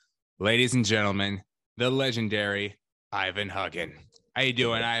Ladies and gentlemen, the legendary Ivin Huggan. How you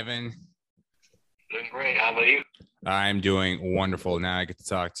doing, Ivan? Doing great. How about you? I'm doing wonderful. Now I get to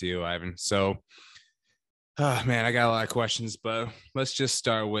talk to you, Ivan. Man, I got a lot of questions, but let's just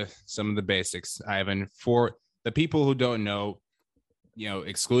start with some of the basics, Ivan. For the people who don't know,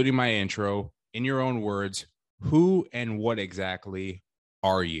 excluding my intro, in your own words, who and what exactly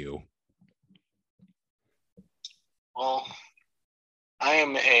are you? Well, I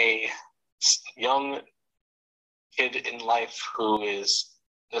am a young kid in life who is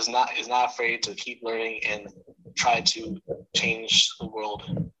not afraid to keep learning and try to change the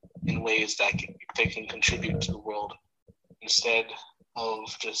world in ways that they can contribute to the world instead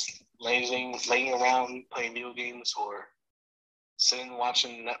of just laying around playing video games or sitting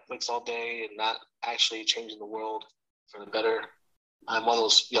watching Netflix all day and not actually changing the world for the better. I'm one of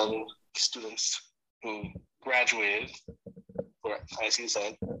those young students who graduated for, as you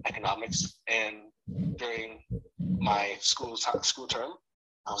said, economics, and during my school term,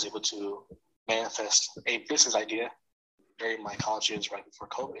 I was able to manifest a business idea during my college years right before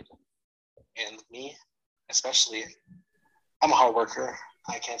COVID. And me, especially, I'm a hard worker.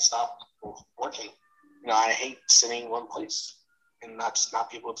 I can't stop working. I hate sitting in one place and not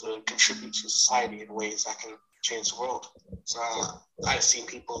be able to contribute to society in ways that can change the world. So I've seen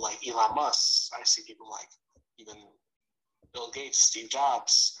people like Elon Musk. I see people like even Bill Gates, Steve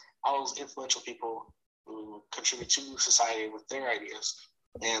Jobs, all those influential people who contribute to society with their ideas.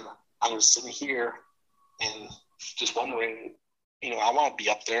 And I'm just sitting here and just wondering, I want to be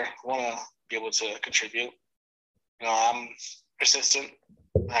up there. I want to be able to contribute. I'm persistent.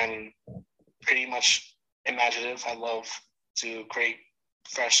 I'm pretty much imaginative. I love to create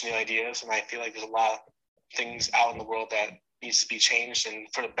fresh new ideas. And I feel like there's a lot of things out in the world that needs to be changed and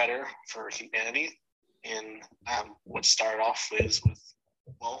for the better for humanity. And what started off with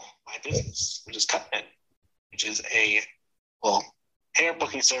my business, which is CutNet, which is a hair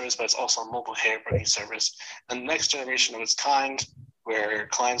booking service, but it's also a mobile hair booking service, and the next generation of its kind, where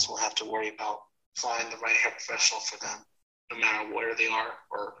clients will have to worry about finding the right hair professional for them, no matter where they are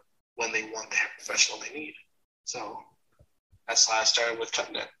or when they want the hair professional they need. So that's why I started with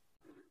CutNet.